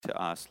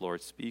to us,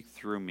 Lord. Speak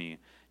through me.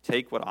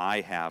 Take what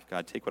I have,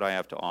 God, take what I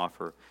have to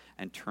offer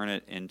and turn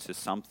it into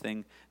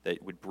something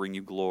that would bring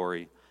you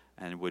glory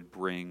and would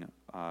bring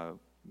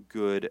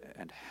good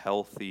and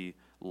healthy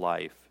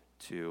life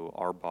to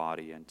our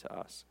body and to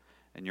us.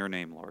 In your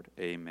name, Lord,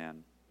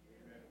 amen.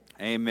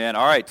 Amen.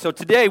 All right, so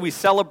today we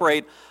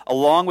celebrate,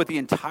 along with the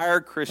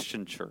entire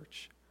Christian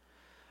church,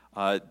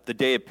 the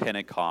day of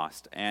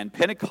Pentecost. And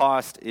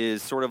Pentecost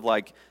is sort of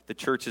like the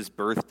church's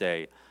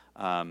birthday.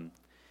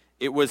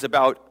 It was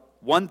about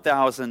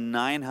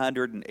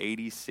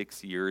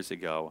 1,986 years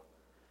ago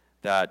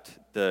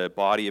that the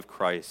body of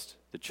Christ,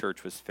 the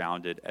church, was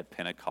founded at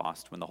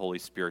Pentecost when the Holy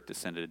Spirit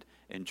descended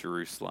in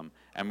Jerusalem.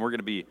 And we're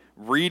going to be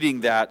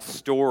reading that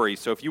story.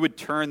 So if you would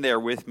turn there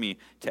with me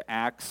to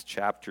Acts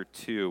chapter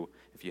 2,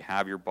 if you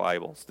have your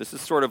Bibles. This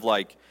is sort of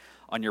like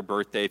on your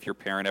birthday, if your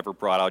parent ever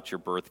brought out your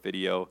birth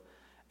video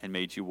and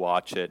made you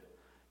watch it.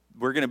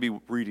 We're going to be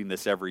reading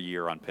this every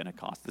year on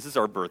Pentecost. This is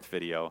our birth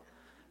video.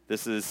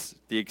 This is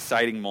the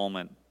exciting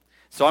moment.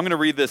 So I'm going to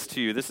read this to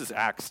you. This is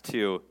Acts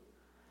 2.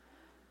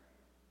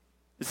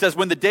 It says,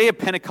 when the day of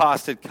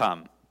Pentecost had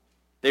come,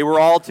 they were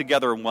all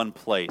together in one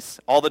place,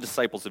 all the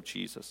disciples of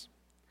Jesus.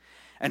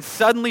 And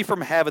suddenly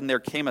from heaven there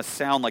came a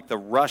sound like the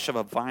rush of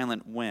a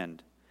violent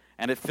wind,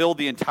 and it filled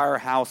the entire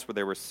house where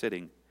they were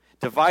sitting.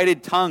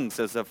 Divided tongues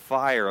as of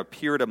fire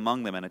appeared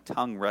among them, and a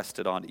tongue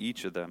rested on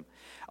each of them.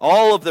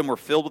 All of them were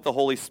filled with the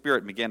Holy Spirit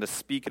and began to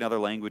speak in other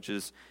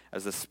languages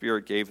as the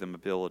Spirit gave them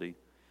ability.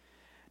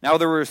 Now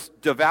there were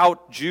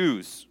devout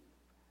Jews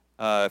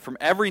from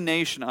every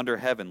nation under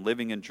heaven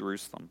living in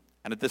Jerusalem.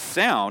 And at this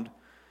sound,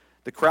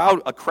 a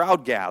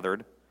crowd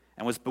gathered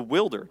and was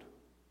bewildered,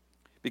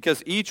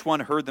 because each one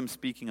heard them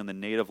speaking in the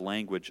native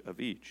language of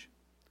each.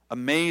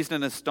 Amazed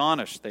and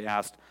astonished, they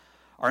asked,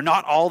 are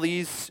not all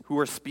these who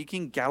are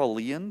speaking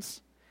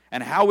Galileans?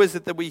 And how is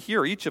it that we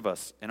hear, each of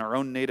us, in our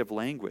own native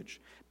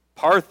language?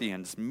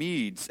 Parthians,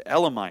 Medes,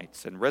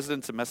 Elamites, and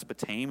residents of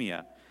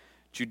Mesopotamia,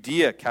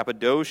 Judea,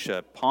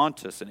 Cappadocia,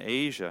 Pontus, and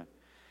Asia,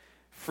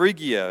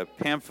 Phrygia,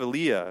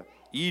 Pamphylia,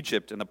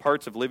 Egypt, and the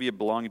parts of Libya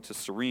belonging to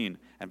Cyrene,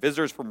 and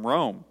visitors from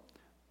Rome,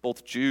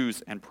 both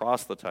Jews and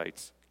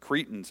proselytes,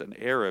 Cretans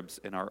and Arabs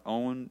in our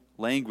own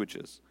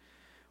languages.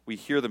 We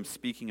hear them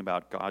speaking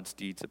about God's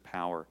deeds of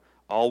power.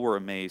 All were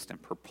amazed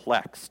and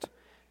perplexed,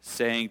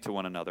 saying to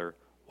one another,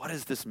 what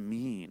does this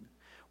mean?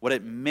 What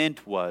it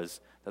meant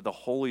was that the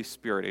Holy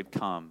Spirit had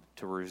come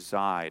to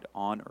reside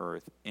on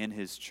earth in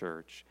his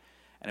church.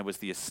 And it was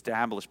the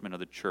establishment of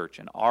the church,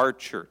 and our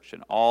church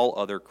and all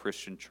other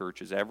Christian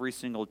churches, every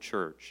single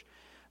church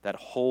that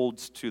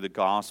holds to the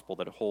gospel,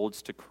 that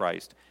holds to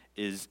Christ,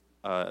 is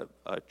a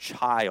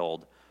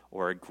child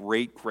or a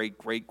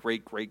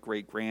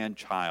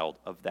great-great-great-great-great-great-grandchild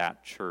of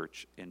that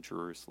church in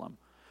Jerusalem.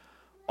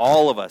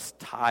 All of us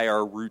tie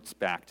our roots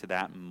back to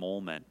that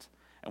moment,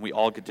 and we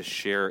all get to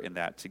share in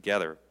that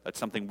together. That's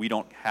something we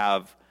don't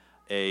have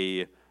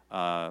control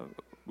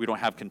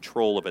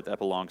of it. That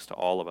belongs to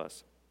all of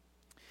us.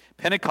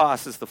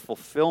 Pentecost is the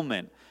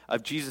fulfillment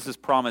of Jesus'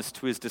 promise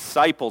to his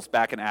disciples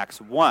back in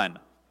Acts 1.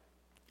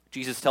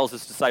 Jesus tells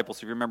his disciples,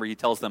 if you remember, he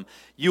tells them,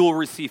 you will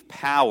receive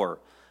power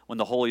when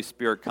the Holy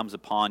Spirit comes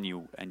upon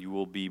you, and you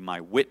will be my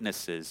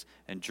witnesses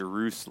in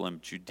Jerusalem,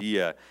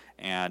 Judea,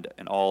 and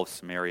in all of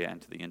Samaria,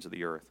 and to the ends of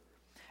the earth.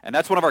 And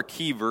that's one of our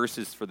key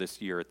verses for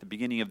this year. At the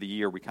beginning of the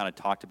year, we kind of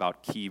talked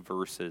about key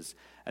verses,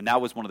 and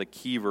that was one of the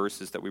key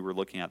verses that we were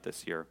looking at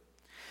this year.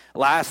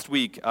 Last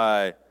week,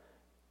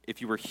 if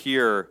you were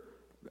here,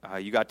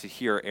 you got to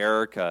hear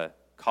Erica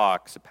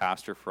Cox, a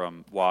pastor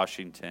from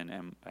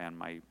Washington and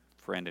my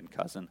friend and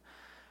cousin.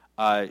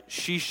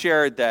 She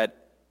shared that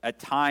at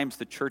times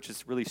the church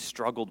has really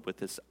struggled with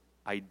this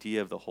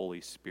idea of the Holy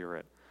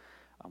Spirit.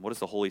 What does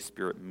the Holy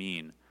Spirit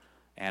mean?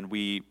 And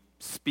we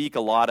speak a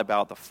lot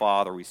about the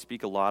Father, we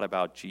speak a lot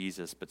about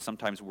Jesus, but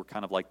sometimes we're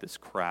kind of like this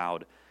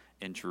crowd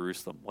in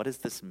Jerusalem. What does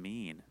this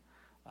mean?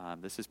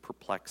 This is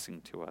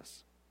perplexing to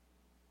us.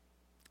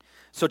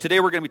 So today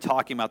we're going to be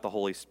talking about the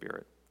Holy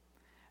Spirit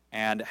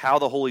and how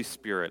the Holy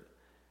Spirit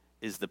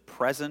is the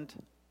present,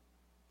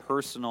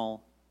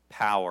 personal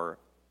power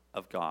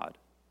of God.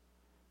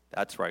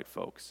 That's right,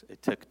 folks.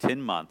 It took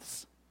 10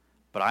 months,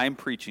 but I am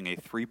preaching a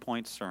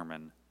 3-point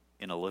sermon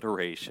in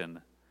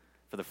alliteration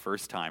for the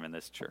first time in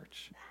this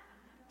church.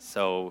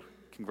 So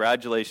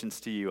congratulations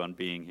to you on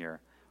being here.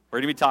 We're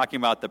going to be talking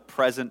about the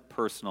present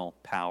personal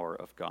power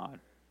of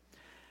God.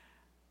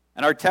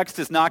 And our text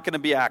is not going to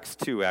be Acts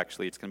 2,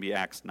 actually. It's going to be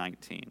Acts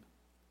 19.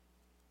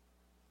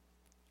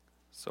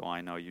 So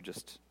I know you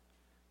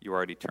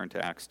already turned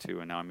to Acts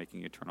 2, and now I'm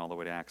making you turn all the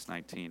way to Acts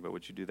 19, but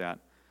would you do that?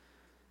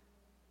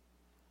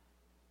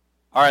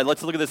 All right,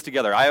 let's look at this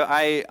together.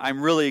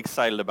 I'm really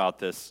excited about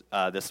this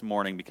this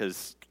morning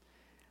because,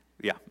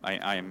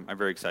 I'm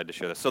very excited to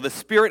share this. So the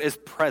Spirit is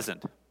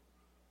present.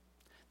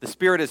 The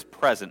Spirit is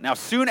present. Now,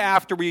 soon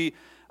after we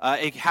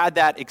had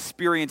that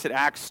experience at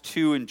Acts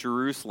 2 in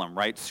Jerusalem,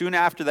 right? Soon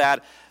after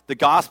that, the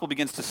gospel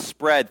begins to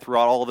spread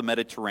throughout all of the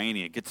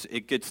Mediterranean.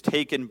 It gets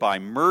taken by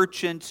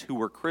merchants who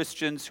were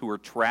Christians, who were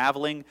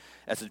traveling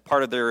as a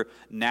part of their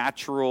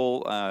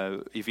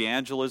natural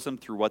evangelism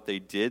through what they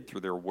did,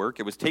 through their work.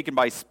 It was taken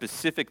by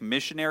specific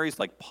missionaries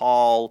like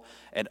Paul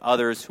and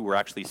others who were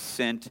actually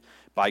sent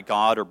by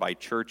God or by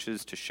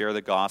churches to share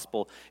the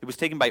gospel. It was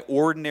taken by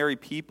ordinary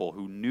people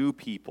who knew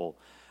people.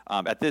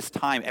 At this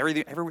time,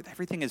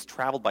 everything is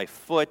traveled by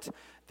foot.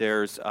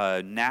 There's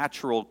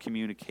natural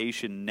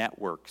communication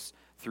networks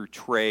through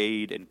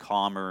trade and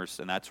commerce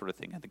and that sort of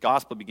thing. And the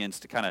gospel begins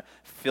to kind of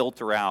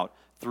filter out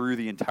through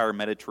the entire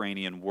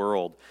Mediterranean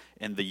world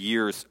in the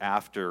years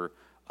after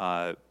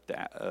the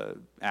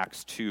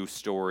Acts 2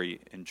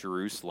 story in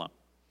Jerusalem.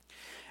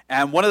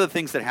 And one of the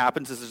things that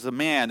happens is there's a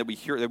man that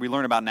we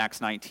learn about in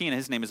Acts 19. And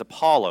his name is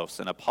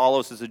Apollos, and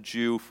Apollos is a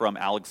Jew from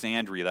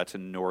Alexandria. That's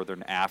in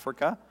northern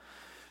Africa.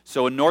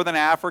 So in northern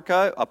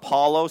Africa,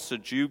 Apollos, a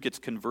Jew, gets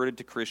converted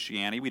to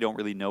Christianity. We don't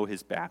really know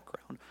his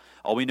background.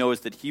 All we know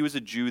is that he was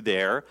a Jew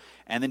there,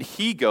 and then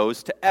he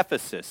goes to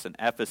Ephesus, and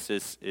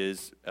Ephesus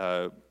is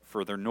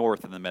further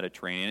north in the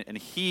Mediterranean, and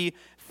he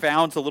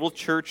founds a little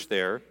church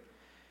there,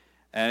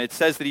 and it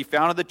says that he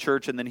founded the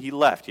church, and then he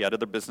left. He had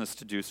other business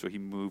to do, so he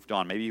moved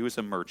on. Maybe he was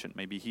a merchant.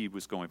 Maybe he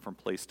was going from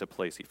place to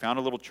place. He found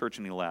a little church,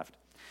 and he left.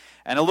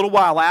 And a little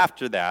while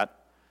after that,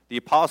 the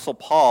Apostle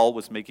Paul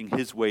was making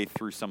his way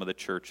through some of the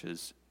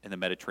churches in the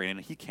Mediterranean,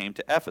 and he came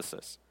to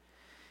Ephesus.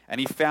 And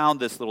he found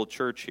this little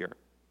church here.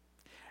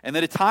 And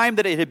at the time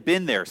that it had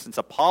been there, since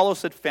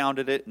Apollos had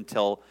founded it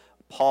until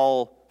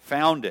Paul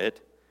found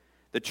it,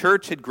 the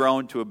church had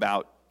grown to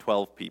about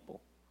 12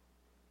 people.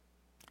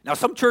 Now,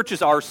 some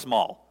churches are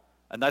small,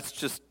 and that's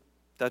just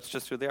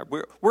who they are.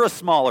 We're a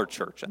smaller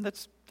church, and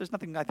there's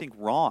nothing, I think,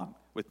 wrong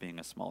with being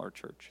a smaller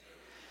church.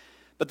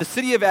 But the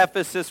city of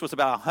Ephesus was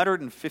about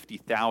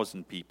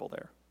 150,000 people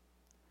there.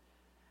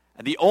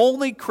 And the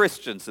only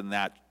Christians in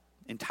that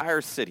entire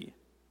city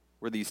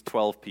were these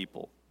 12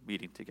 people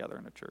meeting together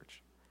in a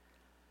church.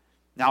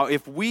 Now,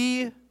 if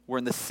we were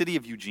in the city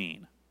of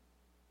Eugene,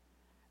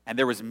 and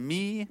there was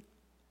me, and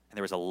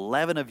there was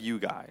 11 of you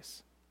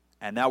guys,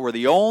 and now we're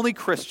the only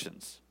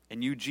Christians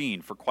in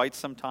Eugene for quite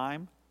some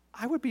time,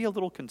 I would be a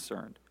little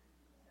concerned.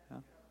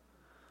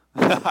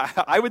 Yeah?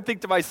 I would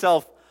think to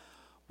myself,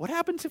 what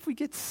happens if we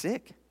get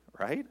sick,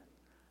 right?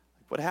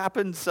 What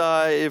happens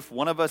if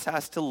one of us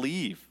has to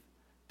leave?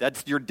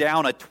 You're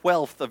down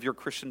 1/12 of your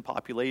Christian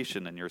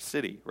population in your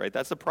city, right?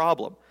 That's a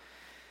problem.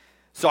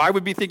 So I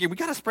would be thinking, we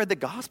got to spread the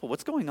gospel.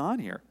 What's going on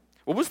here?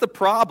 What was the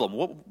problem?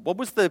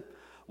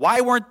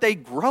 Why weren't they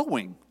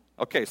growing?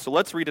 Okay, so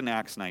let's read in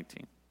Acts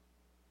 19.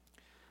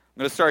 I'm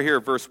going to start here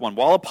at verse 1.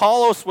 While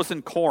Apollos was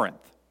in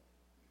Corinth,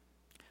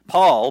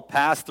 Paul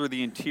passed through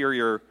the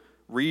interior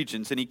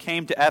regions, and he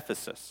came to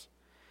Ephesus,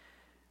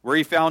 where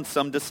he found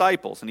some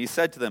disciples. And he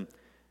said to them,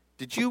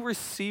 "Did you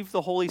receive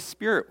the Holy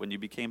Spirit when you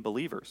became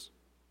believers?"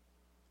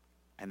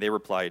 And they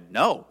replied,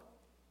 "No,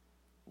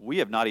 we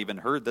have not even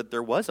heard that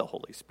there was a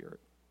Holy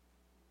Spirit."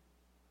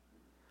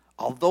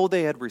 Although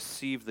they had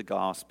received the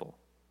gospel,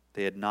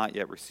 they had not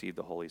yet received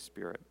the Holy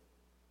Spirit.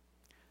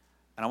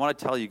 And I want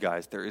to tell you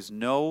guys, there is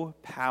no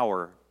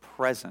power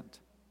present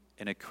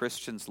in a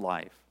Christian's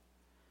life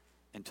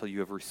until you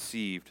have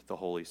received the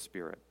Holy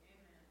Spirit.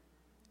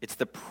 It's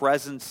the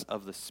presence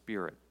of the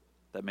Spirit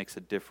that makes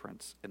a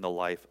difference in the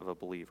life of a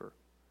believer.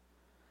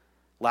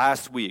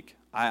 Last week,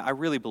 I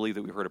really believe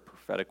that we heard a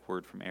prophetic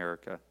word from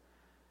Erica.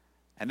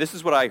 And this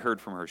is what I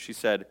heard from her. She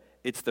said,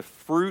 it's the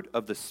fruit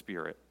of the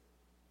Spirit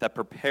that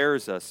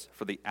prepares us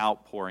for the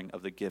outpouring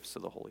of the gifts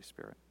of the Holy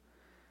Spirit.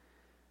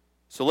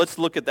 So let's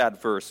look at that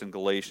verse in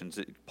Galatians.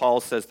 Paul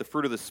says the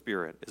fruit of the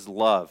Spirit is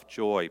love,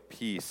 joy,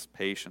 peace,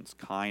 patience,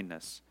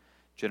 kindness,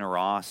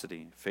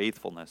 generosity,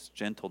 faithfulness,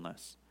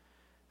 gentleness,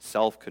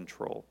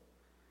 self-control.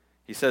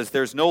 He says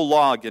there's no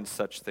law against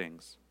such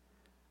things.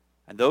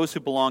 And those who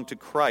belong to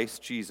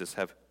Christ Jesus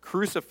have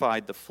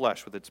crucified the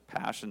flesh with its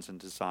passions and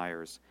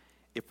desires.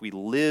 If we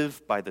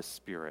live by the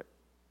Spirit,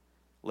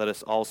 let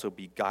us also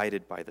be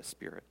guided by the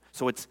Spirit.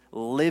 So it's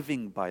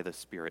living by the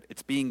Spirit.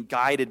 It's being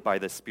guided by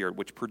the Spirit,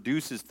 which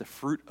produces the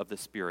fruit of the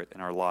Spirit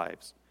in our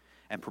lives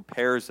and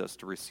prepares us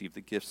to receive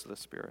the gifts of the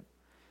Spirit.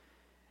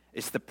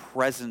 It's the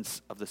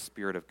presence of the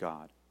Spirit of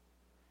God.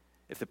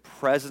 If the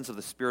presence of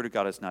the Spirit of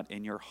God is not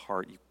in your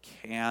heart, you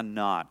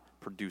cannot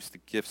produce the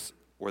gifts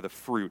or the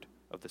fruit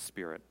of the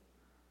Spirit.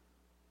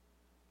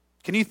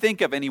 Can you think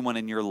of anyone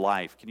in your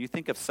life? Can you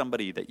think of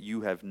somebody that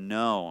you have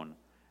known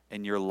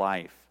in your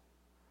life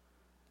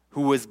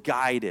who was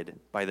guided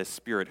by the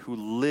Spirit, who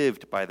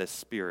lived by the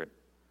Spirit?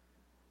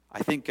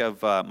 I think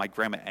of my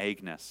grandma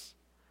Agnes,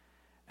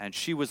 and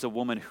she was a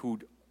woman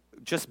who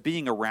just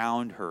being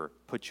around her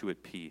put you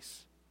at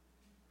peace.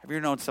 Have you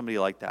ever known somebody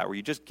like that, where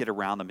you just get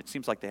around them, it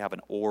seems like they have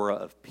an aura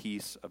of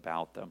peace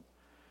about them?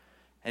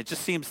 And it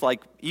just seems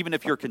like even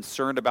if you're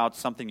concerned about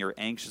something, you're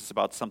anxious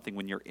about something,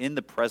 when you're in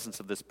the presence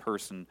of this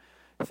person,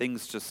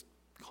 things just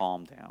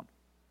calm down.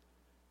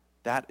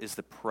 That is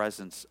the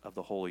presence of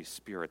the Holy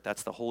Spirit.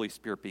 That's the Holy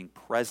Spirit being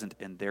present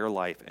in their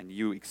life and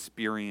you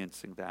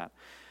experiencing that.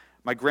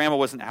 My grandma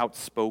wasn't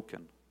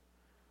outspoken.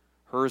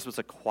 Hers was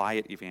a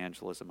quiet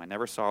evangelism. I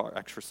never saw her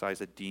exorcise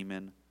a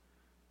demon.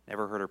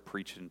 Never heard her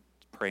preach and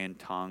pray in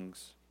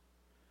tongues.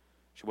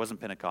 She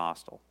wasn't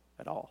Pentecostal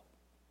at all.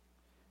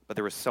 But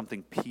there was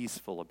something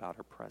peaceful about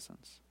her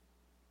presence.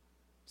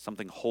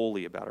 Something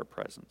holy about her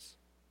presence.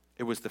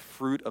 It was the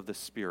fruit of the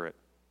Spirit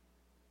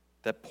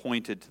that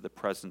pointed to the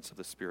presence of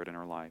the Spirit in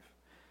her life.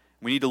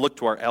 We need to look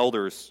to our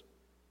elders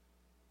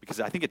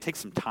because I think it takes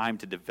some time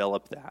to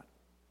develop that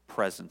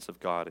presence of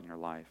God in your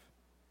life.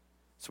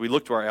 So we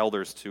look to our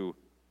elders to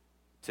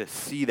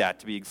see that,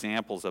 to be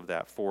examples of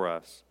that for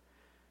us.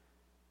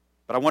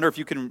 But I wonder if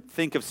you can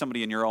think of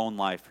somebody in your own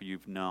life who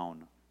you've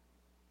known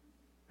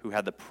who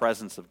had the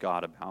presence of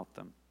God about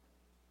them.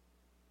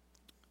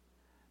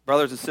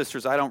 Brothers and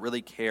sisters, I don't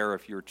really care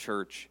if your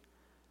church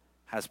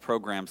has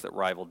programs that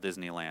rival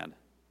Disneyland.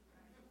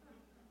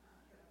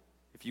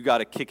 If you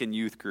got a kickin'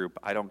 youth group,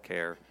 I don't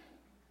care.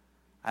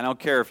 I don't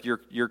care if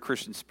your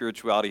Christian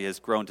spirituality has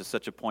grown to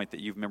such a point that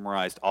you've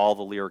memorized all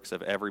the lyrics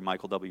of every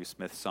Michael W.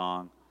 Smith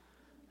song.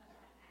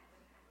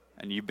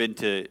 And you've been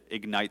to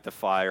Ignite the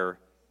Fire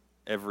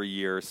every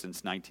year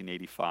since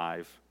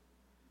 1985.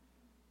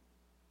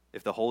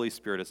 If the Holy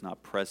Spirit is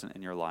not present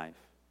in your life,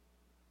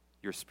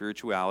 your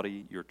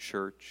spirituality, your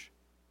church,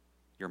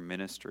 your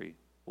ministry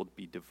will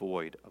be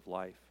devoid of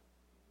life.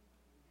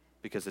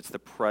 Because it's the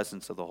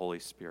presence of the Holy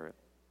Spirit.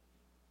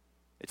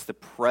 It's the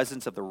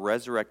presence of the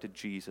resurrected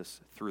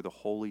Jesus through the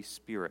Holy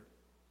Spirit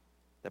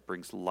that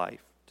brings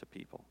life to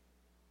people.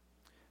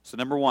 So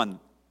number one,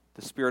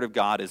 the Spirit of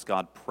God is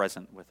God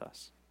present with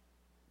us.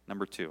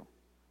 Number two,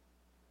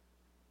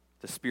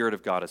 the Spirit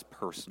of God is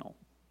personal.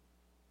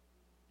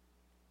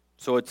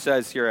 So it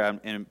says here,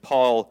 and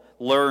Paul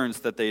learns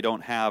that they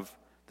don't have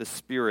the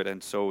Spirit,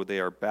 and so they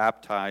are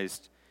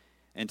baptized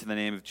into the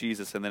name of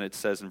Jesus. And then it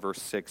says in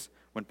verse 6,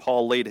 when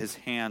Paul laid his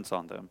hands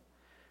on them,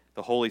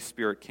 the Holy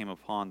Spirit came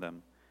upon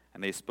them,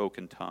 and they spoke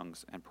in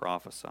tongues and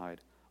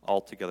prophesied.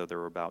 Altogether there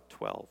were about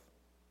 12.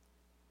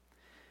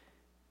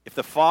 If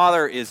the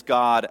Father is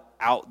God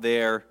out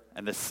there,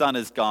 and the Son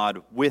is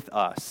God with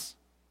us,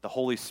 the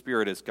Holy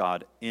Spirit is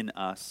God in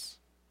us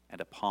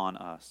and upon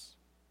us.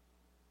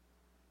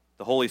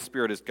 The Holy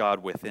Spirit is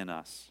God within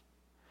us.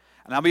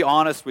 And I'll be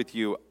honest with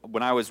you,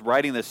 when I was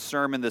writing this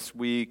sermon this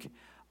week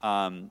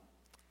and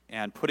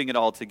putting it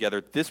all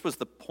together, this was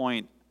the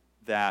point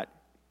that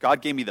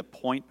God gave me the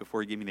point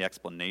before he gave me the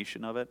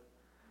explanation of it.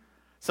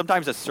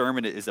 Sometimes a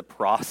sermon is a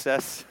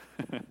process.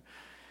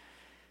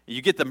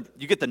 You get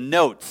the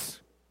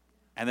notes,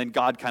 and then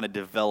God kind of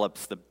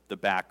develops the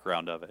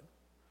background of it.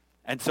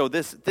 And so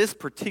this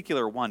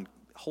particular one,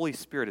 Holy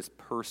Spirit is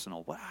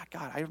personal. Well,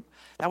 God,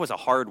 that was a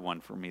hard one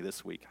for me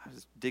this week. I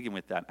was digging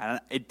with that. And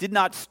it did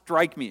not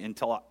strike me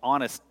until,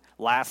 honest,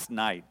 last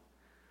night.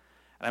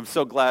 And I'm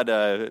so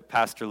glad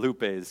Pastor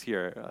Lupe is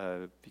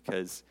here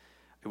because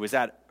it was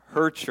at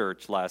her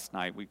church last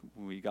night.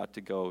 We got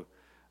to go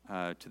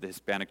to the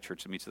Hispanic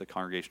church to meet to the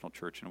Congregational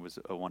church, and it was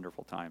a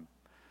wonderful time.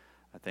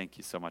 Thank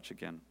you so much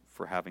again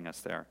for having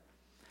us there.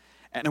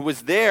 And it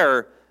was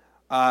there,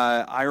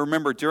 I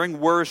remember during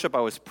worship,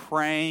 I was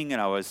praying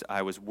and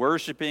I was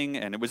worshiping,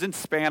 and it was in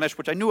Spanish,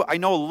 which I know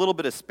a little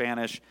bit of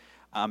Spanish.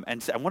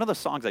 And one of the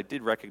songs I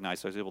did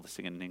recognize, so I was able to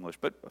sing it in English.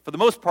 But for the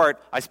most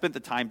part, I spent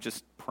the time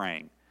just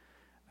praying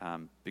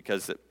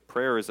because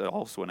prayer is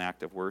also an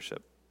act of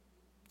worship.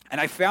 And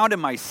I found in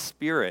my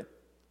spirit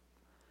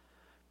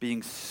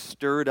being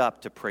stirred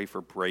up to pray for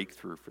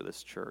breakthrough for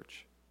this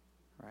church,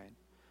 right?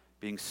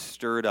 Being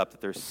stirred up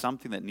that there's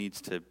something that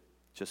needs to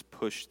just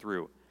push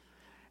through.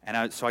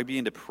 And so I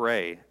began to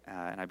pray,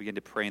 and I began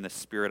to pray in the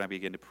Spirit. I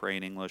began to pray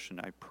in English, and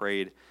I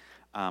prayed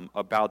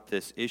about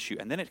this issue.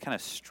 And then it kind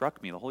of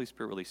struck me. The Holy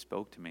Spirit really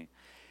spoke to me.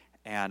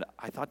 And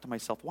I thought to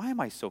myself, why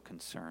am I so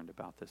concerned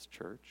about this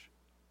church?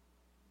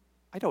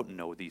 I don't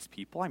know these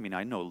people. I mean,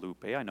 I know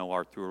Lupe, I know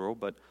Arturo,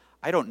 but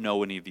I don't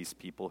know any of these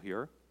people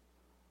here.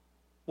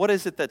 What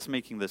is it that's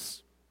making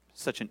this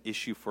such an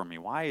issue for me?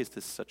 Why is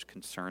this such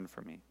concern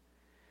for me?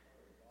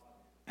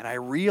 And I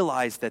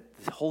realized that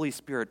the Holy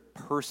Spirit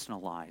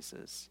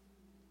personalizes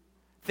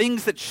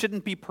things that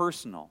shouldn't be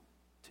personal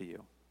to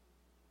you.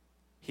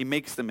 He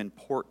makes them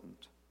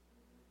important.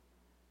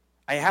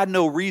 I had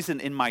no reason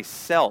in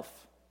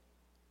myself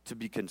to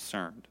be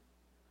concerned,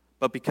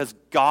 but because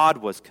God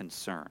was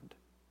concerned,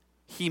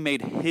 he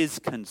made his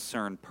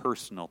concern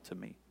personal to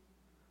me.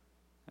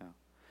 Yeah.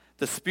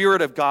 The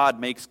Spirit of God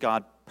makes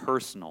God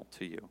personal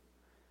to you.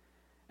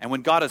 And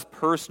when God is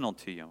personal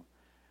to you,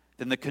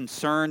 then the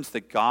concerns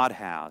that God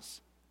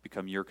has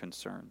become your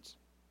concerns.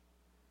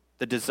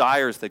 The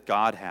desires that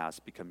God has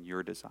become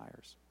your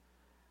desires.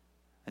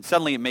 And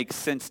suddenly it makes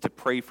sense to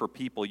pray for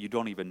people you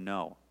don't even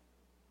know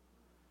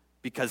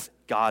because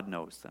God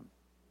knows them.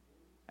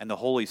 And the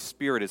Holy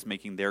Spirit is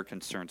making their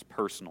concerns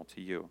personal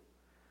to you.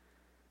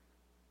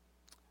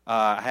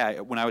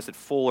 When I was at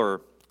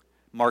Fuller,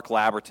 Mark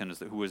Laberton,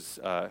 who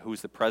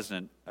was the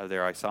president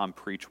there, I saw him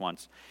preach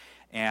once.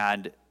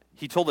 And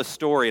he told a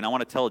story, and I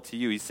want to tell it to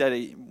you. He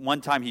said one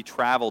time he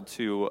traveled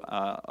to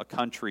a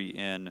country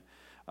in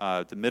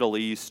the Middle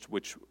East,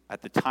 which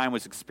at the time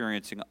was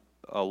experiencing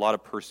a lot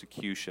of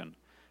persecution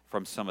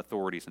from some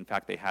authorities. In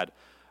fact, they had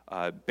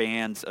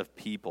bands of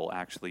people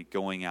actually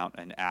going out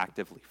and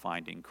actively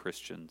finding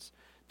Christians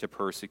to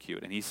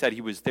persecute. And he said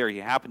he was there. He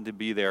happened to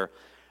be there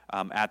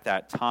at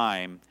that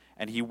time,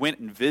 and he went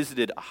and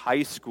visited a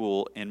high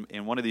school in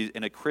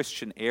a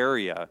Christian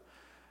area.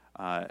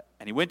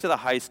 And he went to the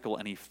high school,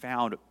 and he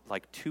found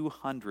like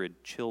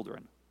 200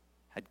 children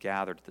had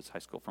gathered at this high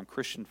school from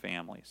Christian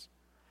families.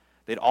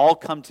 They'd all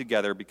come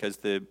together because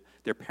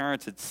their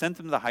parents had sent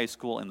them to the high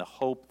school in the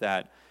hope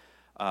that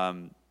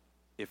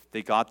if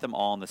they got them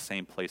all in the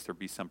same place, there'd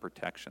be some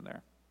protection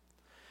there.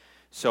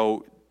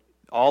 So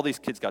all these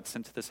kids got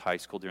sent to this high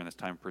school during this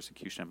time of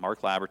persecution, and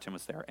Mark Labberton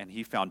was there, and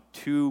he found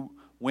 2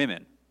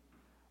 women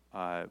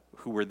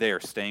who were there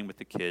staying with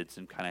the kids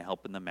and kind of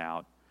helping them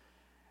out,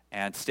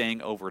 and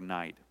staying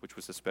overnight, which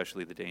was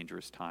especially the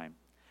dangerous time.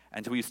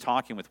 And so he was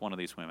talking with one of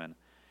these women,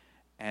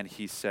 and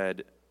he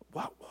said,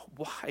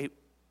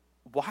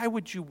 why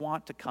would you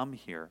want to come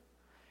here?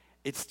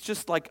 It's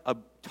just like a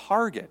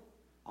target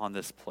on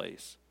this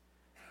place.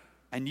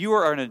 And you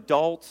are an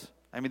adult.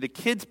 I mean, the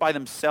kids by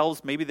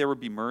themselves, maybe there would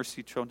be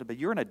mercy shown to them, but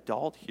you're an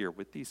adult here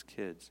with these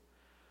kids.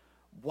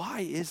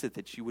 Why is it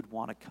that you would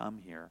want to come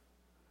here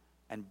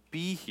and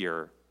be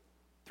here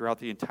throughout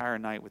the entire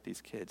night with these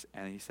kids?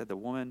 And he said the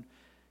woman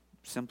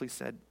simply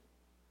said,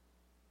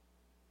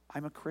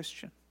 I'm a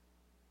Christian.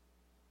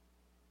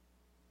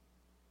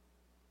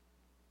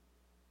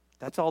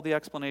 That's all the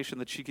explanation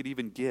that she could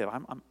even give.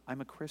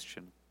 I'm a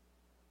Christian.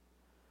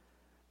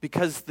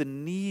 Because the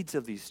needs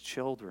of these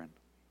children,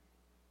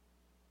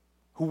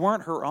 who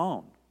weren't her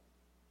own,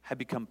 had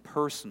become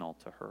personal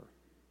to her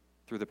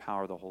through the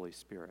power of the Holy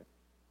Spirit.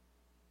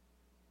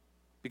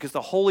 Because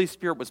the Holy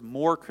Spirit was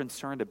more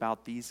concerned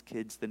about these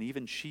kids than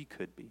even she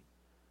could be.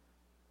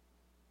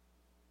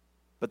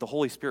 But the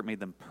Holy Spirit made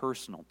them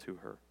personal to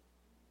her,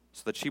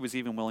 so that she was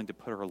even willing to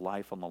put her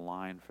life on the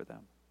line for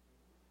them.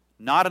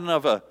 Not in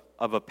of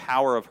a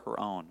power of her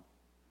own,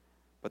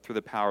 but through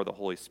the power of the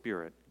Holy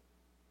Spirit.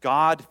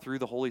 God, through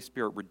the Holy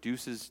Spirit,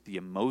 reduces the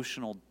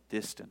emotional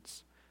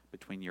distance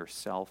between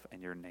yourself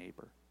and your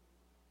neighbor.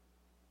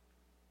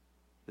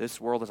 This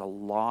world has a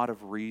lot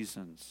of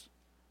reasons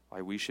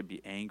why we should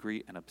be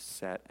angry and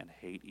upset and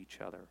hate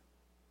each other.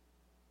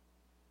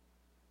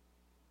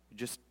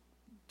 Just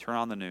turn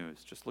on the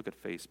news. Just look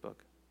at Facebook.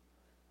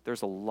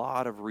 There's a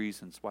lot of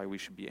reasons why we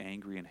should be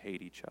angry and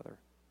hate each other.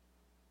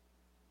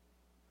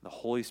 The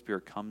Holy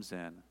Spirit comes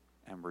in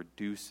and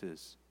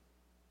reduces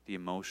the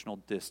emotional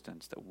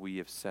distance that we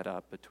have set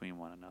up between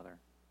one another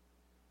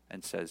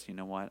and says, you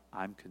know what?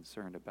 I'm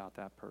concerned about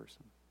that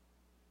person.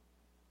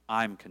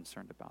 I'm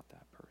concerned about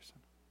that person.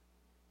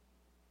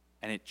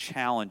 And it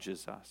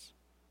challenges us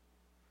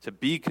to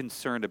be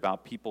concerned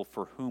about people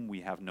for whom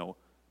we have no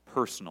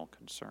personal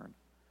concern,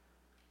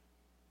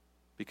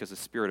 because the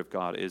Spirit of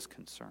God is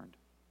concerned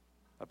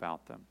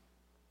about them.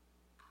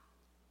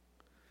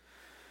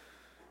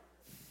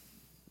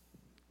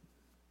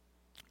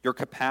 Your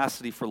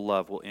capacity for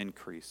love will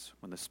increase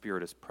when the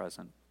Spirit is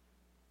present,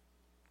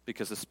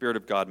 because the Spirit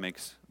of God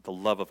makes the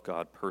love of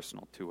God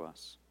personal to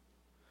us.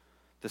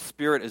 The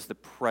Spirit is the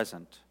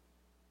present,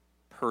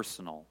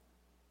 personal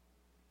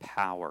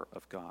power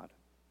of God.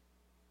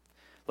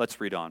 Let's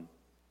read on.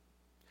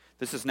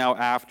 This is now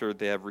after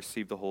they have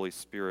received the Holy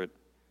Spirit.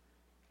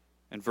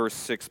 In verse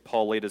 6,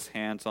 Paul laid his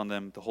hands on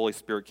them. The Holy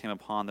Spirit came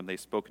upon them. They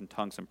spoke in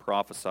tongues and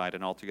prophesied,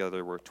 and altogether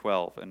there were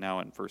 12. And now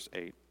in verse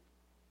 8.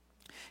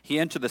 He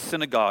entered the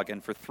synagogue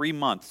and for 3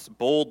 months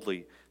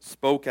boldly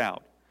spoke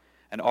out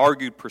and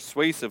argued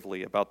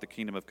persuasively about the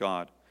kingdom of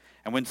God.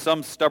 And when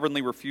some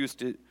stubbornly refused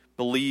to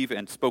believe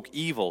and spoke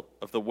evil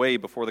of the way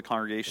before the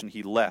congregation,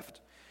 he left,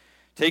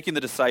 taking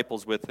the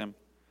disciples with him,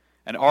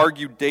 and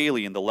argued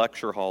daily in the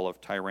lecture hall of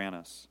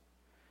Tyrannus.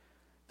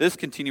 This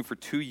continued for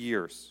 2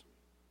 years,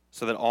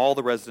 so that all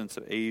the residents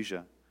of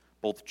Asia,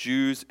 both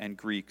Jews and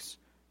Greeks,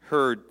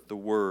 heard the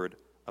word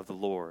of the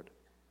Lord.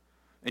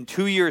 In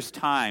 2 years'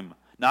 time,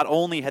 not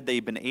only had they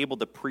been able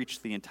to preach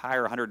to the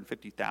entire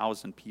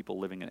 150,000 people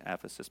living in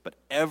Ephesus, but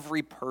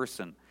every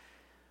person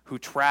who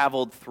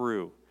traveled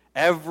through,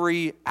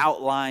 every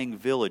outlying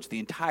village, the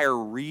entire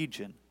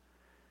region,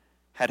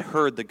 had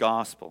heard the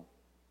gospel.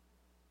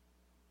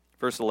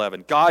 Verse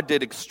 11, God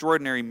did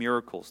extraordinary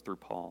miracles through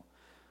Paul,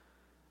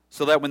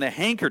 so that when the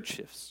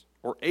handkerchiefs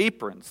or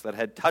aprons that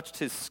had touched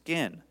his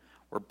skin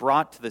were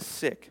brought to the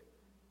sick,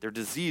 their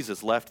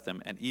diseases left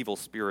them and evil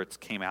spirits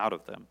came out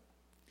of them.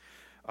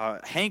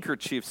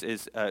 Handkerchiefs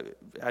is,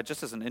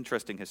 just as an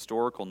interesting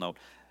historical note,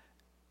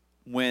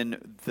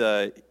 when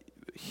the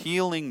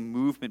healing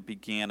movement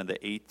began in the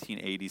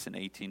 1880s and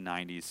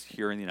 1890s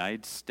here in the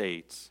United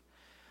States,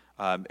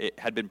 it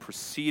had been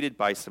preceded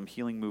by some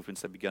healing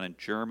movements that began in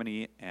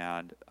Germany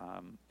and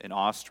in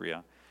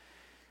Austria.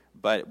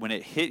 But when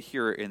it hit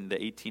here in the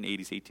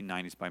 1880s,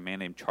 1890s by a man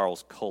named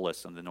Charles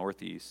Cullis in the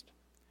Northeast,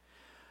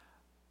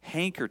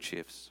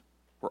 handkerchiefs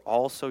were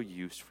also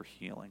used for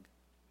healing.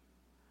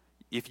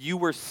 if you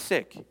were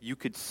sick, you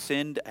could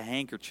send a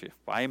handkerchief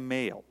by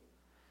mail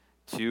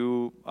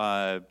to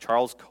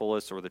Charles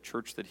Cullis or the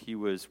church that he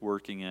was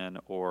working in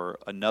or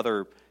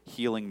another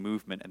healing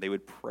movement, and they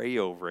would pray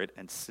over it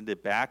and send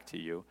it back to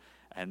you,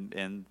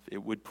 and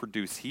it would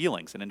produce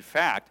healings. And in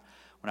fact,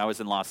 when I was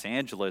in Los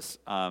Angeles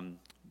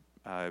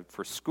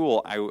for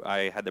school,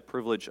 I had the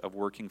privilege of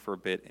working for a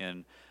bit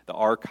in the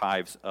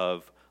archives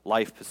of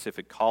Life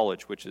Pacific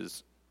College, which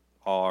is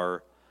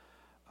our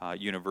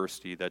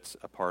university that's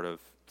a part of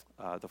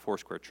the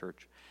Foursquare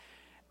Church.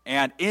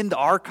 And in the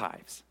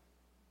archives,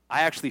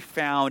 I actually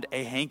found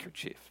a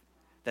handkerchief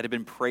that had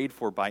been prayed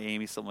for by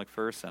Amy Silver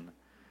McPherson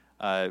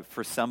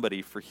for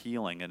somebody for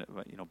healing, and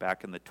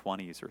back in the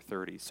 20s or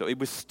 30s. So it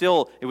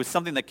was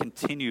something that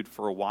continued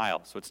for a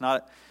while. So it's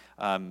not,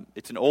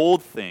 it's an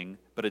old thing,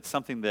 but it's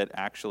something that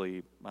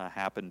actually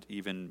happened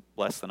even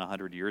less than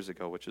 100 years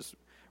ago, which is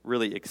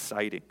really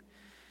exciting.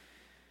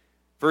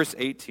 Verse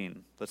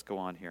 18, let's go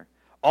on here.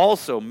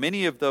 Also,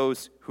 many of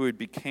those who had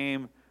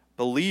became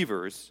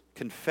believers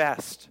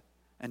confessed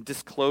and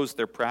disclosed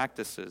their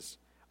practices.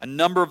 A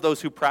number of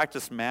those who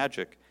practiced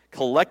magic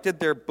collected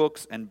their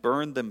books and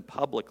burned them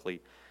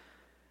publicly.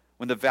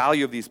 When the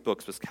value of these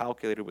books was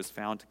calculated, it was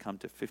found to come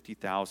to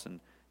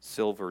 50,000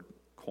 silver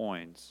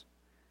coins,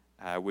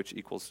 which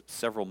equals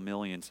several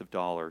millions of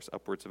dollars,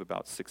 upwards of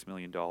about $6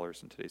 million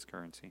in today's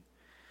currency.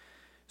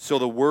 So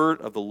the word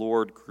of the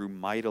Lord grew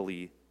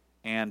mightily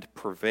and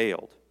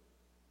prevailed.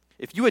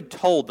 If you had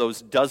told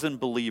those dozen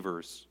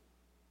believers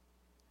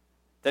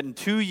that in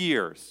 2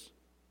 years,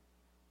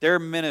 their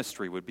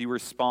ministry would be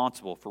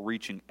responsible for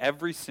reaching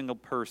every single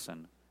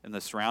person in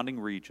the surrounding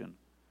region,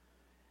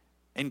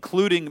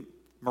 including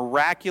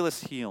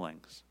miraculous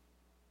healings,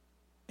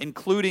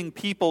 including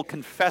people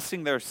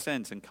confessing their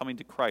sins and coming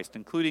to Christ,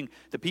 including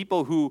the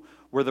people who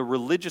were the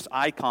religious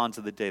icons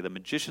of the day, the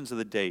magicians of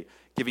the day,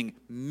 giving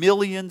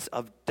millions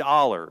of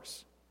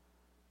dollars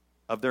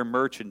of their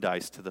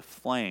merchandise to the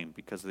flame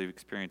because they've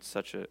experienced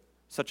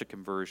such a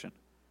conversion.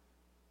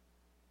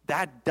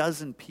 That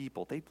dozen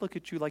people, they'd look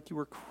at you like you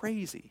were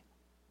crazy.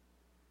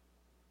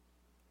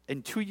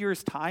 In 2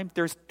 years' time,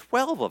 there's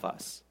 12 of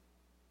us.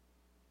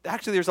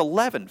 Actually, there's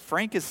 11.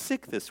 Frank is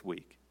sick this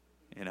week,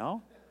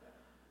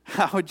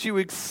 How would you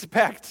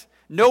expect?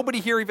 Nobody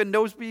here even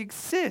knows we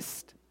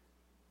exist.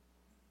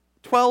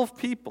 12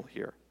 people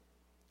here.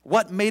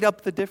 What made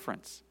up the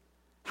difference?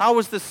 How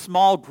was this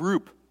small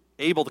group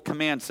able to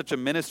command such a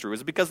ministry?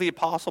 Was it because the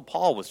Apostle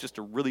Paul was just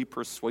a really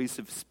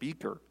persuasive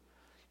speaker?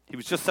 He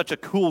was just such a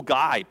cool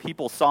guy.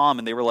 People saw him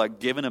and they were like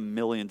giving him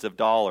millions of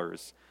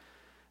dollars.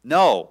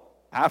 No,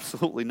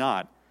 absolutely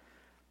not.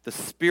 The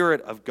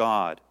Spirit of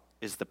God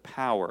is the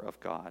power of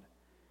God.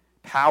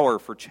 Power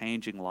for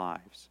changing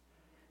lives.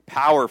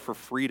 Power for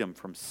freedom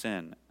from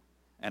sin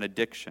and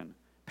addiction.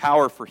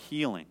 Power for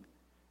healing.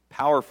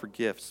 Power for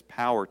gifts.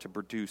 Power to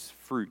produce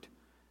fruit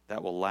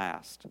that will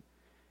last.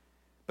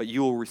 But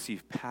you will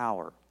receive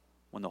power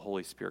when the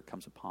Holy Spirit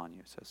comes upon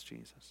you, says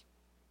Jesus.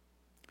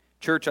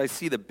 Church, I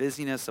see the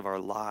busyness of our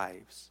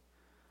lives,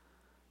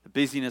 the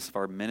busyness of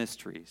our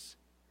ministries,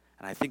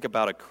 and I think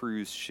about a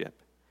cruise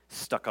ship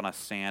stuck on a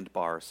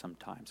sandbar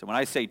sometimes. And when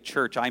I say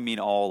church, I mean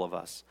all of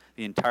us,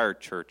 the entire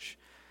church,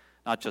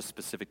 not just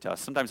specific to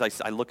us. Sometimes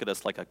I look at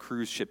us like a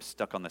cruise ship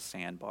stuck on the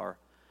sandbar,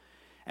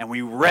 and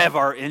we rev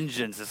our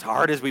engines as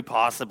hard as we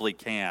possibly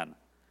can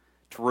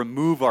to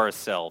remove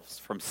ourselves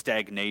from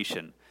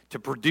stagnation, to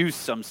produce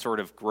some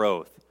sort of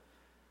growth.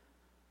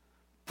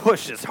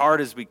 Push as hard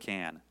as we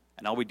can.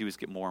 And all we do is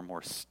get more and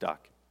more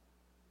stuck.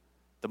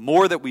 The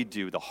more that we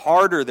do, the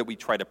harder that we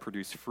try to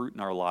produce fruit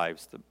in our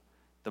lives,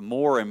 the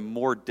more and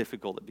more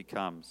difficult it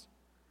becomes.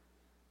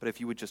 But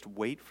if you would just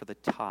wait for the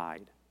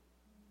tide,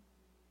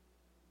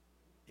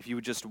 if you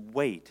would just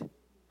wait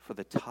for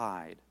the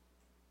tide,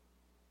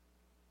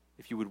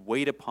 if you would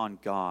wait upon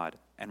God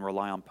and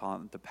rely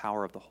upon the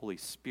power of the Holy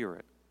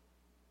Spirit,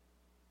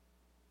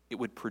 it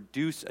would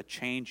produce a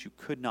change you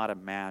could not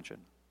imagine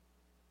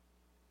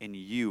in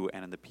you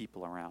and in the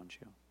people around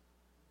you.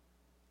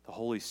 The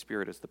Holy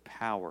Spirit is the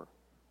power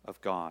of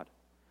God.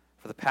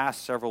 For the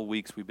past several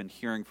weeks, we've been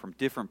hearing from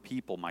different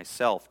people,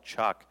 myself,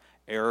 Chuck,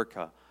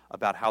 Erica,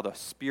 about how the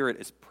Spirit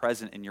is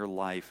present in your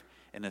life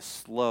in a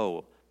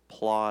slow,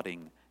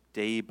 plodding,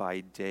 day by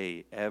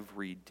day,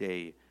 every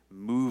day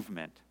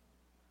movement.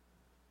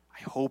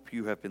 I hope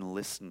you have been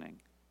listening,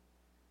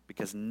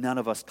 because none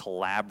of us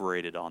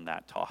collaborated on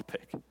that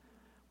topic.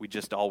 We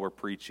just all were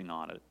preaching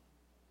on it.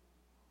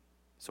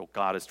 So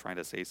God is trying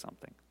to say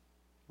something.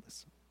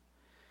 Listen.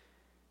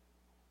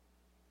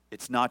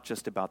 It's not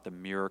just about the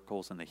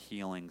miracles and the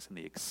healings and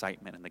the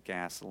excitement and the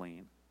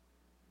gasoline.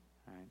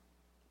 Right?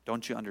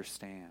 Don't you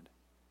understand?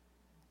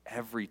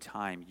 Every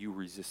time you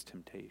resist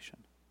temptation,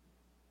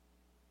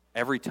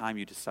 every time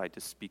you decide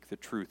to speak the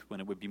truth when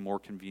it would be more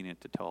convenient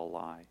to tell a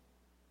lie,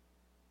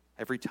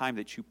 every time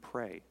that you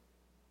pray,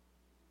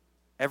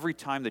 every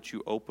time that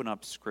you open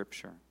up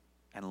Scripture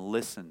and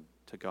listen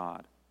to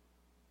God,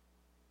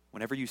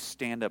 whenever you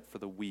stand up for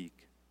the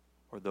weak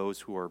or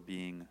those who are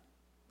being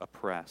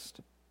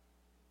oppressed,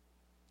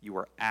 you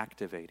are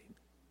activating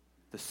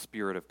the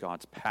Spirit of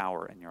God's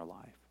power in your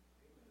life.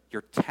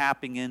 You're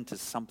tapping into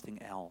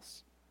something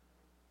else.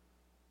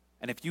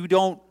 And if you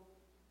don't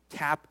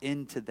tap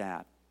into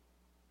that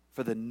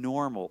for the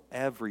normal,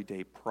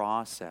 everyday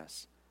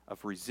process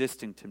of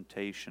resisting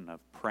temptation, of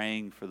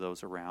praying for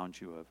those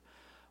around you, of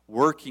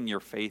working your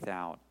faith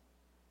out,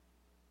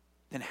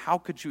 then how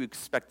could you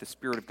expect the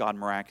Spirit of God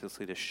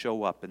miraculously to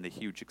show up in the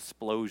huge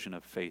explosion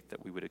of faith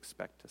that we would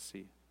expect to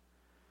see?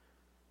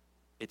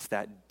 It's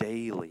that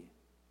daily,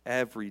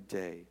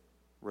 everyday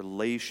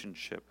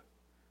relationship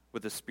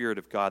with the Spirit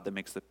of God that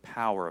makes the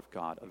power of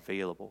God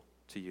available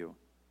to you.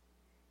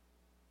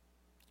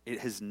 It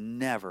has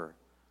never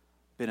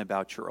been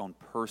about your own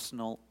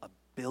personal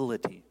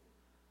ability.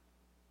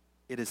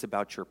 It is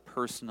about your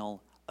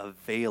personal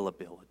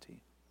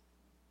availability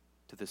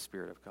to the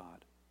Spirit of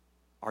God.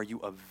 Are you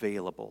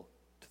available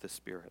to the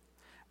Spirit?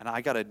 And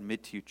I got to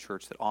admit to you,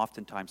 church, that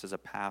oftentimes as a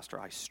pastor,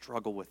 I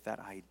struggle with that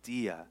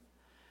idea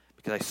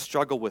because I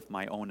struggle with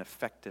my own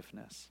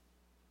effectiveness.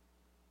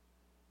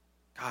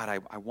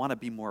 God, I want to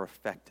be more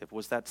effective.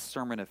 Was that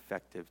sermon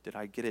effective? Did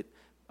I get it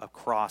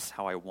across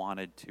how I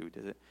wanted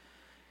to?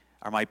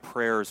 Are my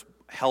prayers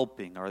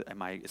helping? Or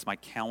is my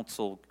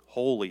counsel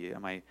holy?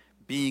 Am I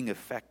being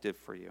effective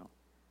for you?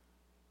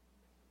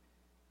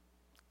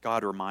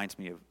 God reminds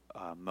me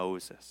of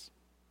Moses,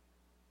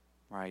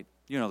 right?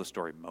 You know the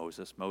story of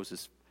Moses.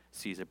 Moses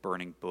sees a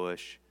burning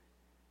bush.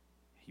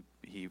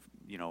 He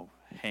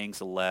hangs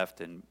a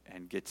left and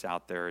gets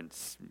out there, and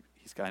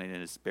he's got it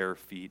in his bare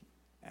feet.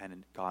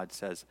 And God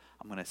says,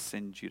 I'm going to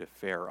send you to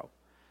Pharaoh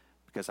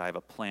because I have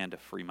a plan to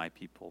free my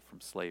people from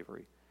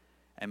slavery.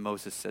 And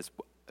Moses says,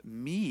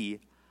 me?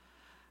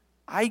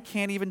 I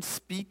can't even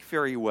speak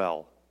very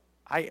well.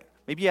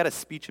 Maybe he had a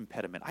speech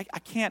impediment. I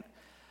can't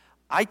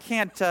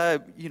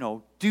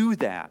do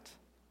that.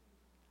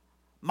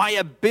 My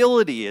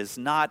ability is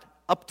not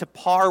up to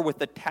par with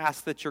the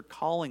task that you're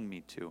calling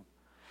me to.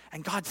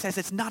 And God says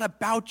it's not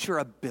about your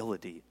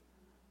ability.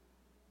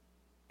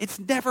 It's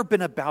never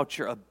been about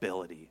your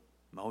ability,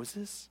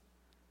 Moses.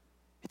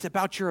 It's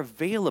about your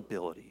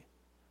availability.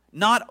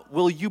 Not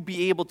will you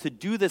be able to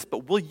do this,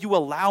 but will you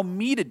allow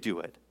me to do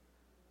it?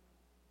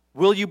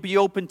 Will you be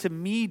open to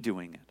me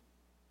doing it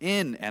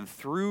in and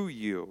through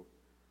you?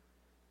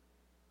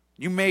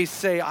 You may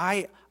say,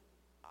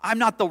 I'm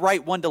not the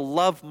right one to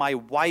love my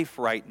wife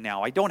right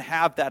now. I don't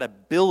have that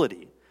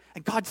ability.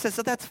 And God says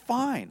that that's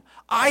fine.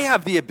 I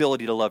have the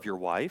ability to love your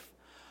wife,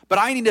 but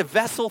I need a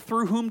vessel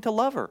through whom to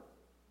love her.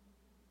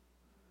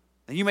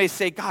 And you may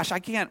say, gosh, I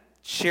can't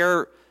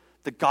share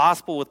the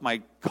gospel with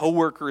my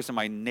coworkers and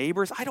my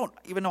neighbors. I don't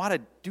even know how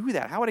to do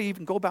that. How would I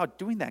even go about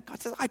doing that?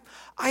 God says,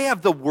 I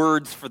have the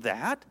words for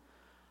that.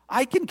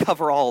 I can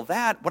cover all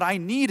that. What I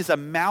need is a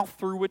mouth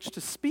through which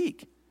to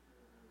speak.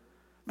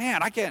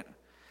 Man, I can't.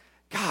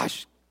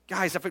 Gosh,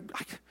 guys, if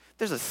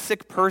there's a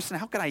sick person,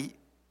 how can I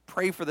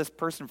pray for this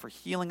person for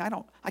healing?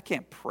 I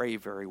can't pray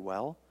very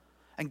well.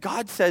 And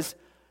God says,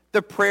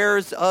 the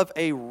prayers of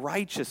a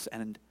righteous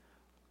and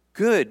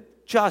good,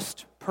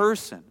 just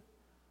person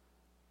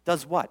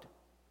does what?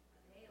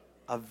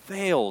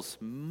 Avails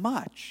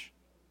much.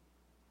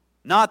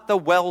 Not the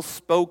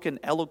well-spoken,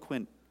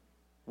 eloquent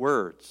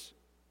words.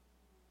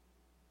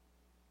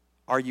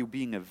 Are you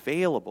being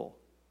available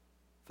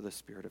for the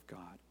Spirit of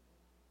God?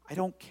 I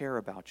don't care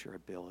about your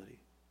ability.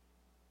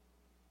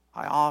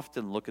 I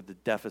often look at the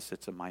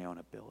deficits of my own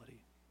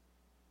ability.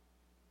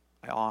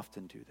 I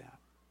often do that.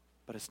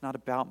 But it's not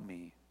about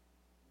me.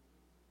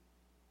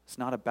 It's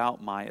not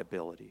about my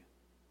ability.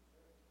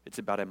 It's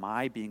about, am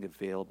I being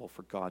available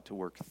for God to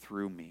work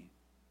through me?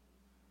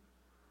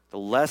 The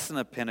lesson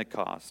of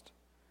Pentecost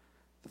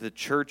that the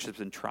church has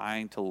been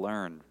trying to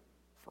learn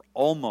for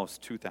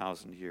almost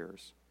 2,000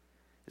 years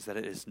is that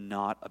it is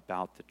not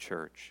about the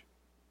church.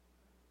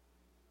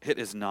 It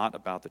is not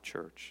about the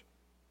church.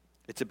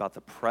 It's about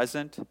the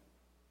present,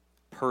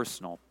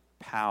 personal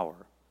power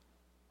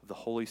of the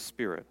Holy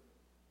Spirit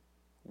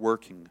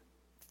working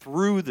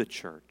through the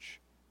church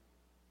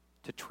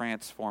to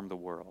transform the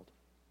world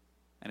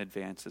and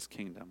advance His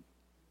kingdom.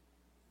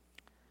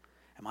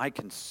 Am I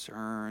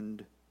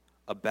concerned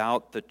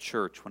about the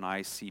church when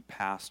I see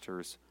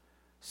pastors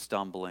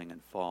stumbling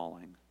and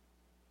falling?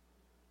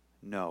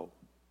 No,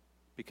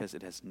 because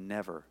it has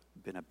never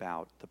been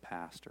about the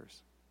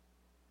pastors.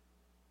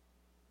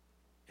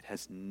 It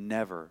has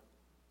never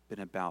been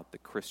about the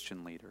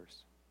Christian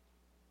leaders.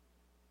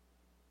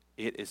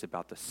 It is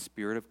about the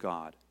Spirit of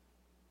God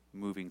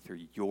moving through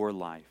your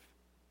life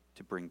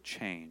to bring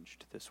change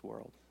to this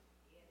world.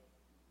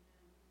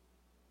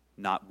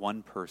 Not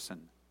one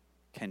person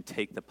can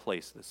take the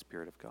place of the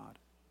Spirit of God.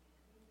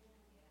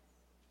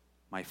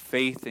 My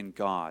faith in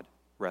God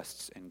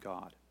rests in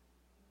God,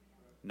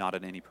 not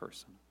in any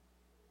person.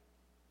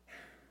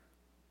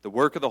 The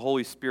work of the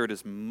Holy Spirit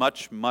is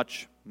much,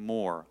 much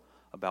more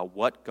about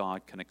what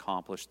God can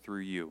accomplish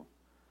through you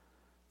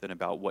than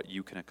about what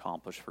you can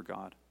accomplish for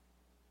God.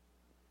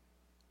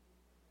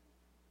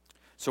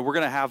 So we're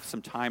going to have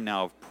some time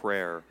now of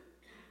prayer.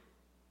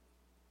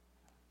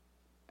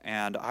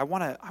 And I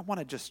want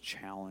to just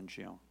challenge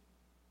you.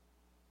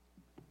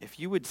 if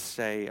you would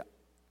say,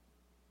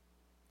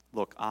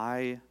 look,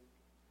 I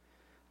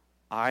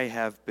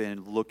have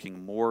been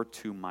looking more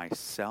to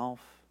myself,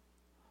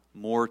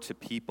 more to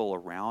people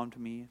around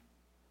me,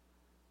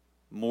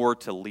 more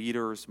to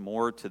leaders,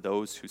 more to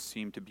those who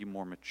seem to be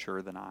more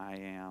mature than I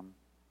am.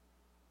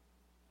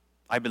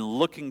 I've been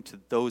looking to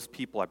those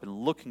people. I've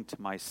been looking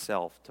to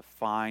myself to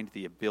find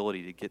the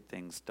ability to get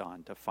things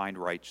done, to find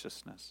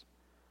righteousness.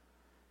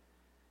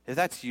 If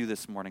that's you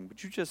this morning,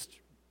 would you just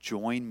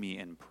join me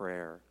in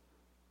prayer?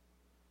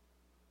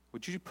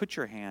 Would you put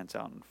your hands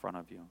out in front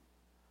of you?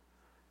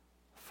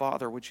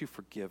 Father, would you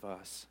forgive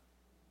us?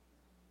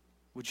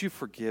 Would you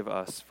forgive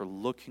us for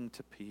looking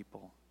to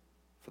people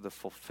for the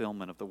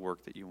fulfillment of the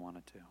work that you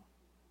want to do?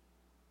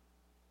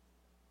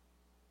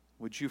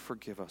 Would you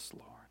forgive us,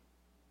 Lord?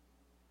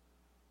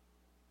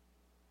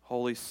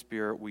 Holy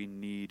Spirit, we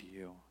need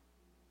you.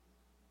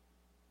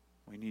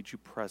 We need you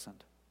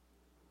present.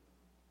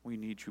 We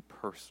need you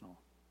personal.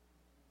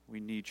 We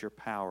need your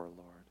power,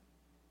 Lord.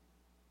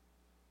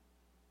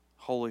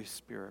 Holy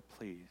Spirit,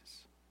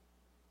 please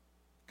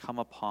come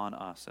upon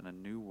us in a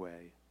new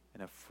way,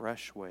 in a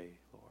fresh way,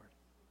 Lord.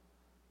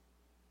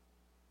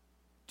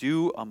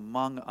 Do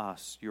among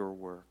us your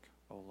work,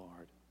 O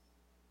Lord,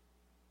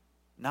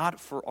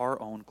 not for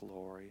our own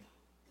glory,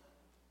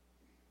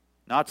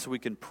 not so we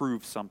can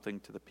prove something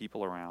to the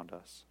people around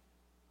us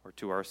or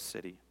to our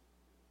city,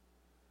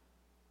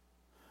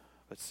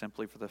 but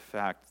simply for the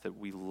fact that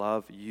we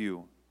love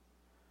you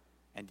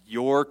and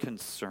your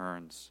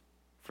concerns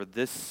for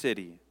this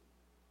city,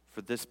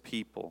 for this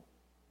people,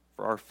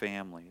 for our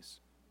families,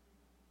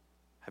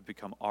 have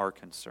become our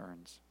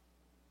concerns.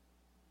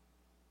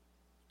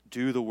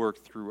 Do the work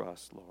through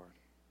us, Lord.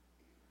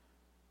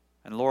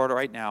 And Lord,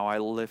 right now I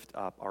lift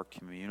up our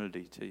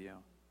community to you.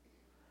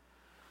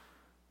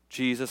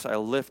 Jesus, I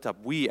lift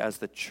up, we as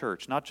the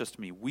church, not just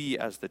me, we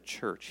as the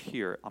church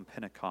here on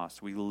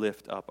Pentecost, we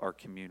lift up our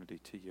community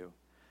to you.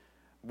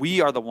 We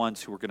are the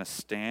ones who are going to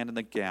stand in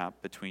the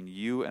gap between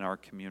you and our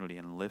community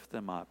and lift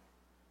them up.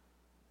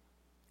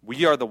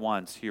 We are the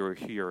ones who are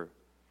here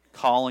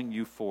calling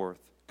you forth,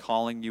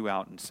 calling you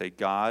out and say,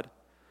 God,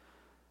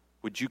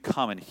 would you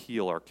come and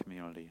heal our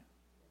community?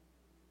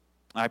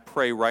 I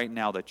pray right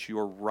now that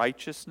your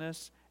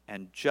righteousness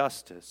and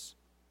justice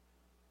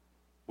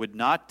would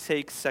not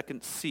take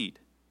second seat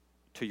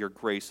to your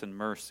grace and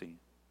mercy,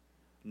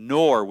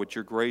 nor would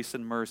your grace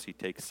and mercy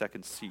take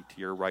second seat to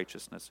your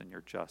righteousness and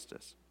your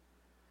justice.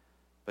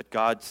 But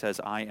God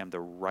says, I am the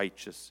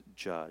righteous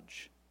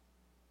judge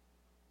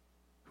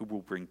who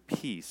will bring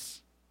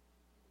peace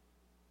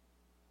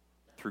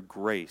through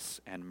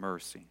grace and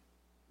mercy.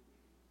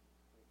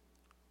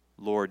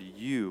 Lord,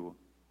 you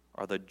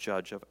are the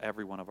judge of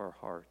every one of our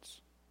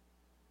hearts.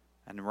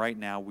 And right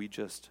now we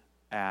just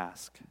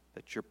ask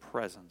that your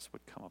presence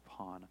would come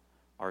upon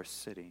our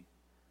city,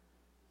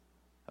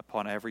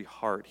 upon every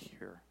heart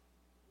here,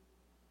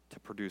 to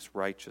produce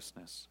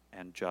righteousness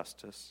and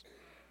justice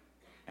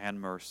and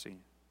mercy.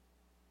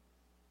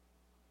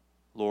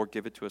 Lord,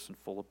 give it to us in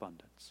full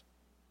abundance.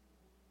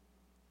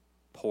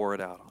 Pour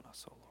it out on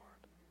us, O Lord.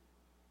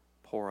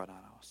 Pour it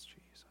on us,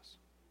 Jesus.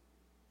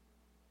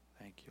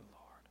 Thank you, Lord.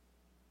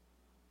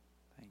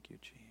 Thank you,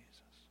 Jesus.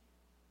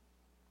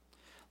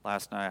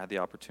 Last night I had the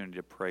opportunity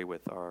to pray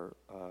with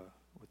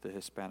the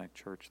Hispanic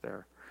church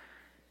there.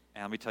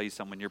 And let me tell you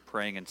something, when you're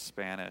praying in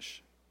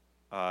Spanish,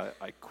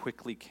 I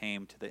quickly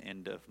came to the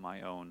end of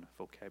my own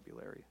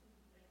vocabulary.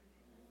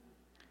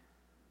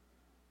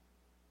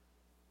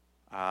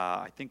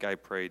 I think I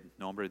prayed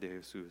Nombre de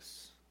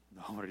Jesus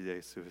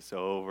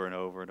over and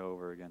over and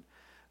over again.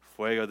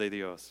 Fuego de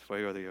Dios,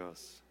 Fuego de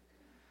Dios.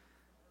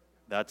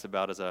 That's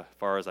about as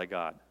far as I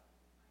got.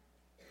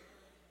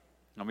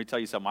 Let me tell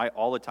you something.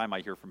 All the time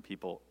I hear from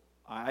people,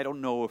 I don't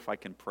know if I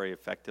can pray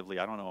effectively.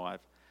 I don't know.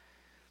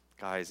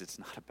 Guys, it's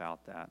not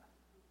about that.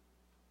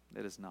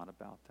 It is not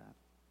about that.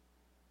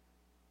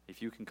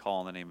 If you can call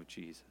on the name of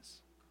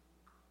Jesus,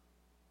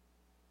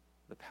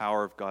 the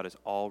power of God is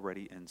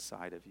already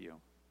inside of you.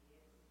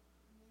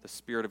 The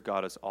Spirit of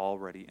God is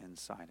already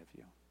inside of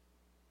you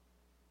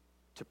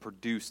to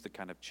produce the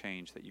kind of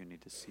change that you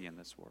need to see in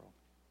this world.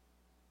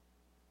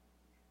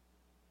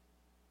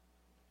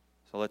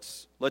 So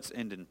let's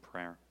end in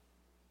prayer.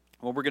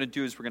 What we're going to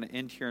do is we're going to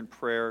end here in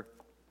prayer,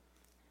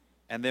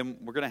 and then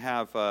we're going to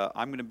have,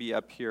 I'm going to be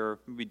up here,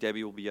 maybe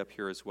Debbie will be up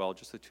here as well,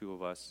 just the two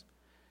of us,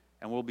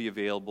 and we'll be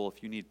available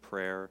if you need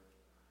prayer,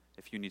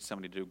 if you need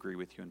somebody to agree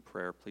with you in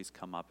prayer, please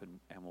come up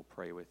and we'll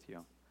pray with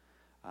you.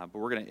 But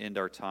we're going to end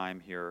our time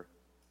here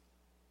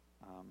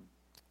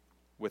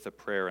with a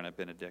prayer and a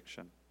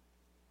benediction.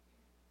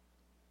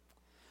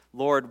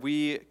 Lord,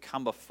 we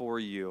come before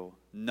you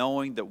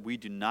knowing that we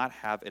do not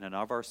have in and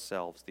of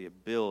ourselves the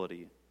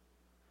ability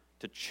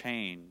to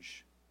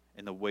change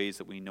in the ways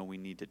that we know we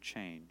need to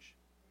change.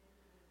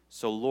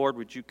 So, Lord,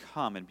 would you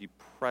come and be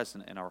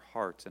present in our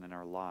hearts and in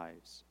our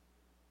lives?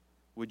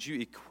 Would you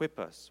equip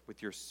us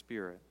with your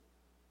Spirit?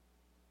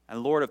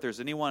 And Lord, if there's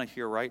anyone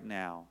here right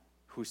now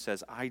who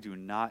says, I do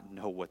not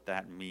know what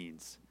that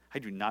means, I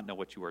do not know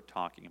what you are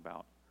talking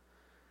about,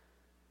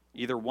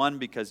 Either one,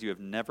 because you have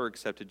never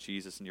accepted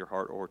Jesus in your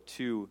heart, or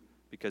two,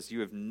 because you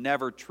have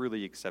never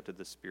truly accepted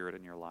the Spirit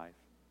in your life.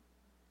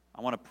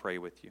 I want to pray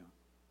with you.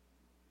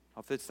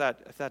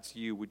 If that's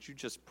you, would you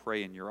just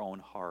pray in your own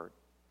heart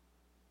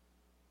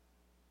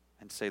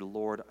and say,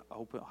 Lord,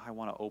 I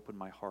want to open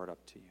my heart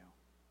up to you.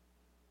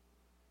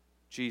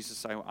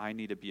 Jesus, I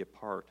need to be a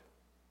part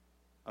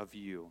of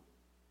you.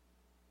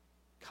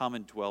 Come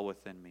and dwell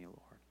within me, Lord.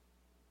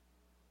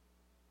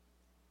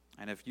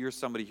 And if you're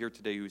somebody here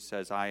today who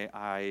says,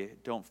 I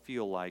don't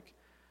feel like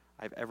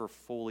I've ever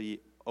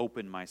fully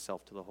opened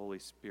myself to the Holy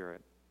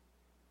Spirit,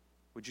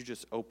 would you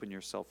just open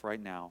yourself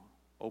right now,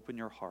 open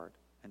your heart,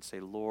 and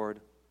say,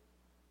 Lord,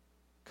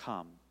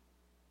 come.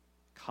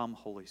 Come,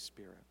 Holy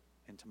Spirit,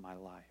 into my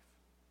life.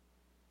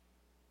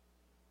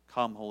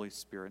 Come, Holy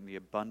Spirit, in the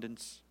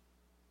abundance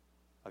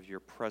of your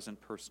present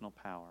personal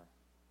power.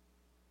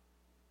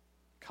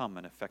 Come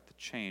and effect the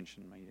change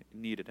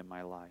needed in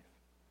my life.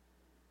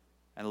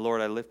 And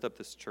Lord, I lift up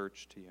this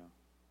church to you.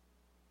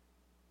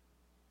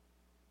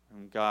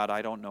 And God,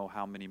 I don't know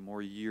how many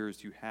more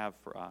years you have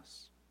for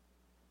us.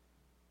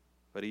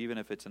 But even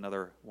if it's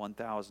another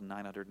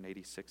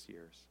 1,986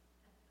 years,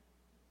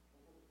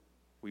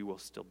 we will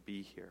still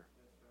be here.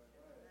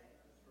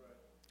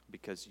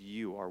 Because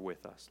you are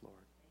with us, Lord.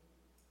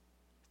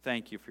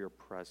 Thank you for your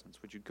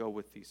presence. Would you go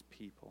with these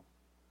people?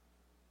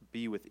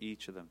 Be with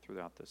each of them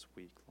throughout this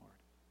week, Lord.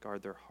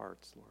 Guard their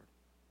hearts, Lord.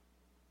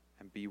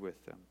 And be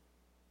with them.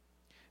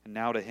 And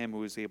now to him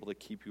who is able to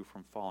keep you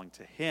from falling.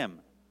 To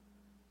him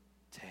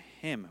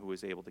who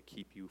is able to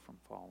keep you from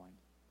falling.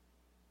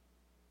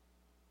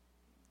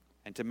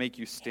 And to make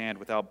you stand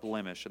without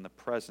blemish in the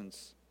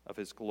presence of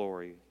his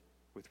glory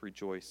with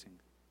rejoicing.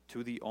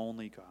 To the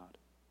only God,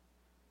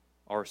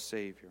 our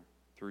Savior,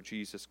 through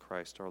Jesus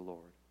Christ our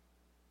Lord,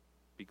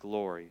 be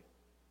glory,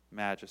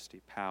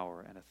 majesty,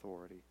 power, and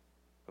authority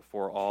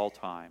before all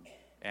time,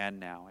 and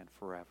now and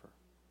forever.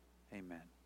 Amen.